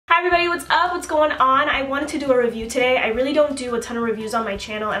everybody, what's up? What's going on? I wanted to do a review today. I really don't do a ton of reviews on my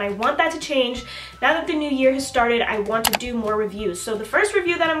channel and I want that to change. Now that the new year has started, I want to do more reviews. So the first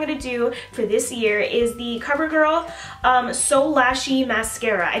review that I'm going to do for this year is the Covergirl So Lashy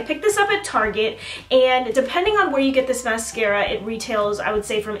Mascara. I picked this up at Target and depending on where you get this mascara, it retails, I would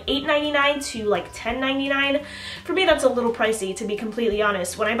say, from $8.99 to like $10.99. For me, that's a little pricey, to be completely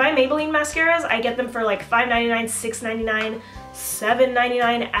honest. When I buy Maybelline mascaras, I get them for like $5.99, $6.99,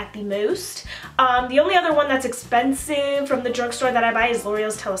 $7.99 at the most. The only other one that's expensive from the drugstore that I buy is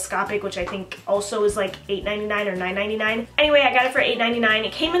L'Oreal's Telescopic, which I think also is like $8.99 or $9.99. Anyway, I got it for $8.99.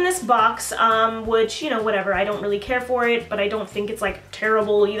 It came in this box, which, you know, whatever. I don't really care for it, but I don't think it's like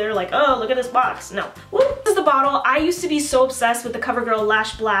terrible either. Like, oh, look at this box. No. Whoop, this is the bottle. I used to be so obsessed with the Covergirl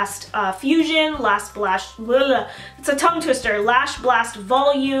Lash Blast Fusion, it's a tongue twister, Lash Blast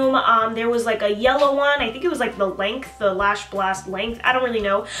Volume. There was like a yellow one. I think it was like the length, the Lash Blast length. I don't really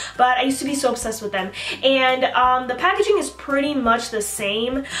know, but I used to be so obsessed with them. And the packaging is pretty much the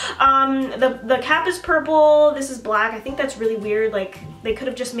same. The cap is purple. This is black. I think that's really weird. Like, they could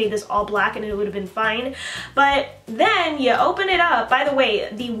have just made this all black and it would have been fine. But then you open it up. By the way,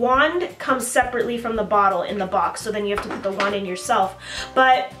 the wand comes separately from the bottle in the box, so then you have to put the wand in yourself.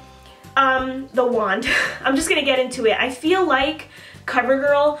 But the wand, I'm just gonna get into it. I feel like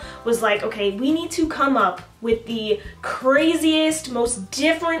Covergirl was like, okay, we need to come up with the craziest, most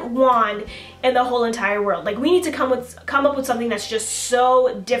different wand in the whole entire world. Like, we need to come up with something that's just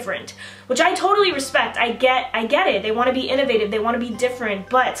so different, which I totally respect. I get it. They want to be innovative. They want to be different,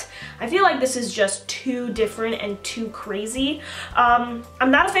 but I feel like this is just too different and too crazy. I'm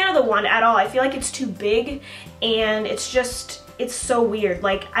not a fan of the wand at all. I feel like it's too big and it's so weird.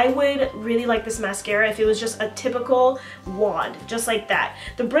 Like, I would really like this mascara if it was just a typical wand, just like that.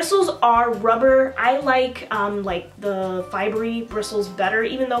 The bristles are rubber. I like the fibery bristles better,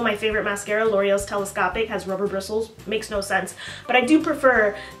 even though my favorite mascara, L'Oreal's Telescopic, has rubber bristles. Makes no sense, but I do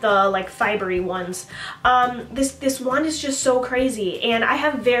prefer the like fibery ones. This wand is just so crazy, and I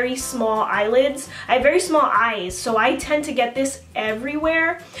have very small eyelids. I have very small eyes, so I tend to get this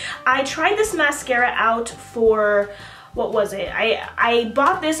everywhere. I tried this mascara out for, what was it? I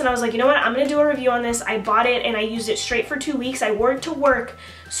bought this and I was like, you know what, I'm gonna do a review on this. I bought it and I used it straight for 2 weeks. I wore it to work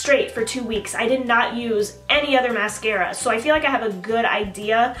straight for 2 weeks. I did not use any other mascara, so I feel like I have a good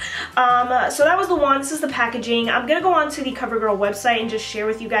idea. So that was the wand. This is the packaging. I'm gonna go on to the Covergirl website and just share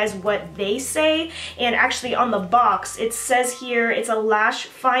with you guys what they say. And actually on the box, it says here, it's a lash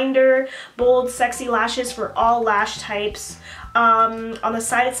finder, bold, sexy lashes for all lash types. On the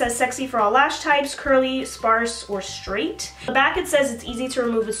side it says sexy for all lash types, curly, sparse, or straight. On the back it says it's easy to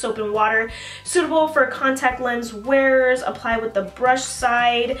remove with soap and water, suitable for contact lens wearers, apply with the brush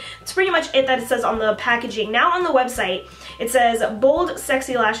side. It's pretty much it that it says on the packaging. Now on the website it says bold,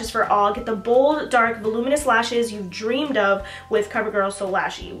 sexy lashes for all. Get the bold, dark, voluminous lashes you've dreamed of with Covergirl So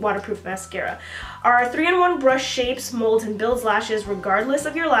Lashy Waterproof Mascara. Our 3-in-1 brush shapes, molds, and builds lashes regardless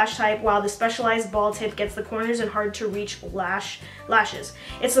of your lash type, while the specialized ball tip gets the corners and hard to reach lashes.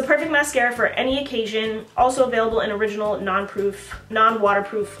 It's the perfect mascara for any occasion. Also available in original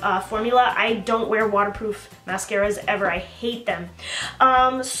non-waterproof formula. I don't wear waterproof mascaras ever. I hate them.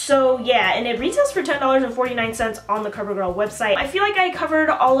 So yeah, and it retails for $10.49 on the Covergirl website. I feel like I covered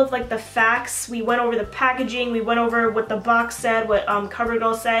all of like the facts. We went over the packaging. We went over what the box said, what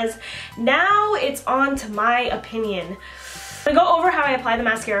Covergirl says. Now it's on to my opinion. I'm gonna go over how I apply the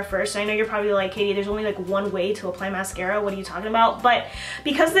mascara first. I know you're probably like, Katie, there's only like one way to apply mascara. What are you talking about? But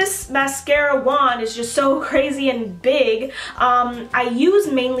because this mascara wand is just so crazy and big, I use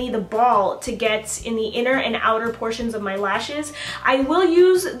mainly the ball to get in the inner and outer portions of my lashes. I will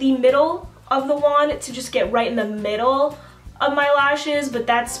use the middle of the wand to just get right in the middle of my lashes, but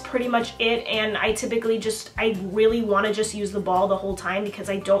that's pretty much it. And I typically I really want to just use the ball the whole time because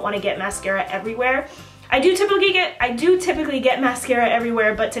I don't want to get mascara everywhere. I do typically get mascara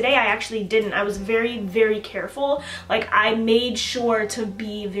everywhere, but today I actually didn't. I was very, very careful. Like, I made sure to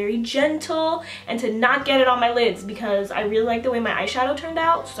be very gentle and to not get it on my lids because I really like the way my eyeshadow turned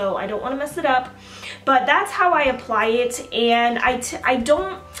out, so I don't want to mess it up. But that's how I apply it, and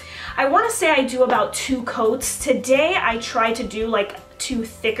I want to say I do about 2 coats. Today I tried to do like 2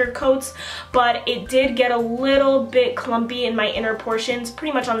 thicker coats, but it did get a little bit clumpy in my inner portions,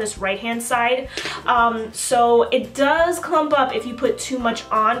 pretty much on this right hand side. So it does clump up if you put too much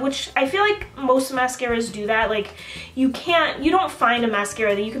on, which I feel like most mascaras do that. Like, you don't find a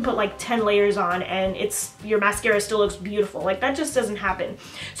mascara that you can put like 10 layers on and your mascara still looks beautiful. Like, that just doesn't happen.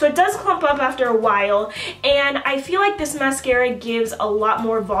 So it does clump up after a while, and I feel like this mascara gives a lot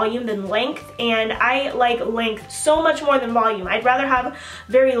more volume than length, and I like length so much more than volume. I'd rather have have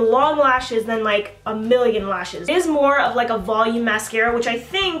very long lashes than like a million lashes. It is more of like a volume mascara, which I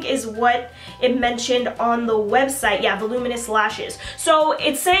think is what it mentioned on the website. Yeah, voluminous lashes. So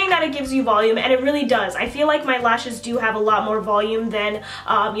it's saying that it gives you volume, and it really does. I feel like my lashes do have a lot more volume than,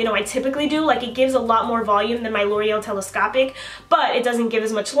 you know, I typically do. Like, it gives a lot more volume than my L'Oreal Telescopic, but it doesn't give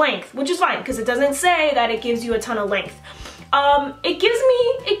as much length, which is fine because it doesn't say that it gives you a ton of length. It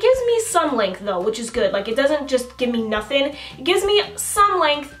gives me some length though, which is good. Like, it doesn't just give me nothing. It gives me some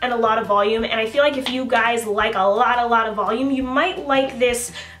length and a lot of volume, and I feel like if you guys like a lot of volume, you might like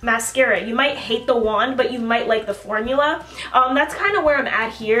this mascara. You might hate the wand, but you might like the formula. That's kind of where I'm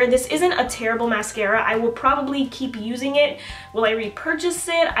at here. This isn't a terrible mascara. I will probably keep using it. Will I repurchase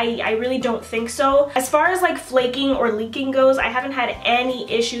it? I really don't think so. As far as like flaking or leaking goes, I haven't had any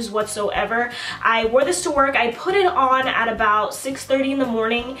issues whatsoever. I wore this to work. I put it on at about 6:30 in the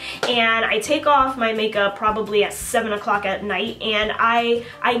morning, and I take off my makeup probably at 7 o'clock at night, and I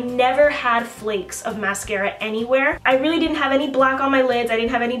never had flakes of mascara anywhere. I really didn't have any black on my lids. I didn't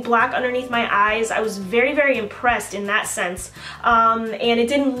have any black underneath my eyes. I was very impressed in that sense. And it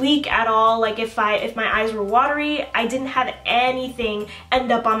didn't leak at all. Like, if my eyes were watery, I didn't have anything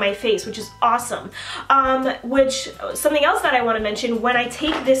end up on my face, which is awesome. Which, something else that I want to mention, when I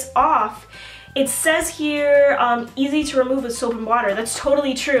take this off, it says here, easy to remove with soap and water. That's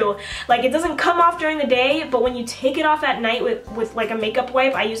totally true. Like, it doesn't come off during the day, but when you take it off at night with like a makeup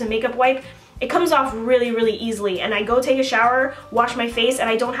wipe, I use a makeup wipe, it comes off really easily. And I go take a shower, wash my face, and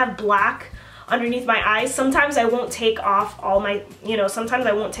I don't have black underneath my eyes. Sometimes I won't take off all my, you know, sometimes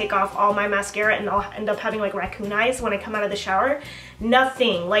I won't take off all my mascara and I'll end up having like raccoon eyes when I come out of the shower.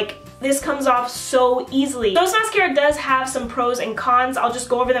 Nothing. Like, this comes off so easily. This mascara does have some pros and cons. I'll just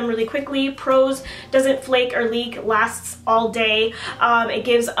go over them really quickly. Pros: doesn't flake or leak, lasts all day. It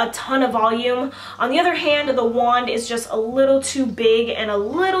gives a ton of volume. On the other hand, the wand is just a little too big and a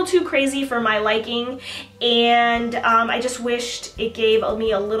little too crazy for my liking, and I just wished it gave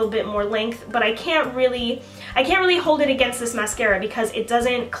me a little bit more length, but I can't really hold it against this mascara because it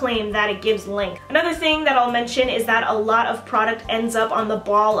doesn't claim that it gives length. Another thing that I'll mention is that a lot of product ends up on the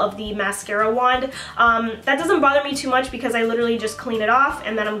ball of the mascara wand. That doesn't bother me too much because I literally just clean it off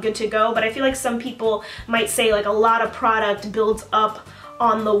and then I'm good to go, but I feel like some people might say like a lot of product builds up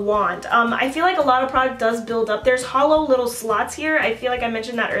on the wand. I feel like a lot of product does build up. There's hollow little slots here. I feel like I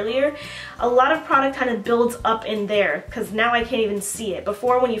mentioned that earlier. A lot of product kind of builds up in there because now I can't even see it.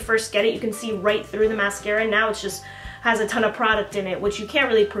 Before, when you first get it, you can see right through the mascara. Now it's just has a ton of product in it, which you can't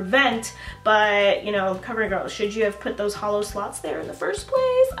really prevent, but, you know, Covergirl, should you have put those hollow slots there in the first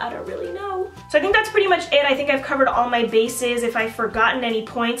place? I don't really know. So I think that's pretty much it. I think I've covered all my bases. If I've forgotten any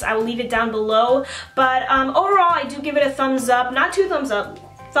points, I will leave it down below. But overall, I do give it a thumbs up. Not 2 thumbs up.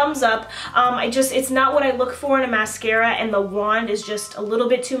 Thumbs up. It's not what I look for in a mascara, and the wand is just a little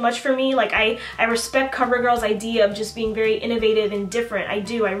bit too much for me. Like, I respect Covergirl's idea of just being very innovative and different. I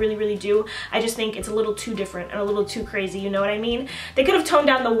do, I really do. I just think it's a little too different and a little too crazy, you know what I mean? They could have toned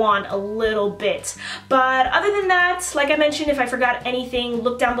down the wand a little bit. But other than that, like I mentioned, if I forgot anything,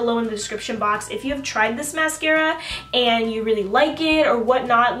 look down below in the description box. If you have tried this mascara and you really like it or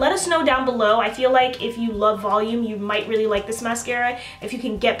whatnot, let us know down below. I feel like if you love volume, you might really like this mascara. If you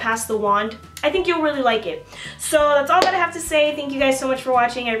can get past the wand, I think you'll really like it. So that's all that I have to say. Thank you guys so much for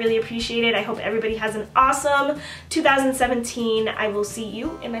watching. I really appreciate it. I hope everybody has an awesome 2017. I will see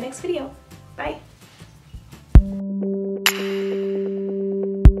you in my next video. Bye.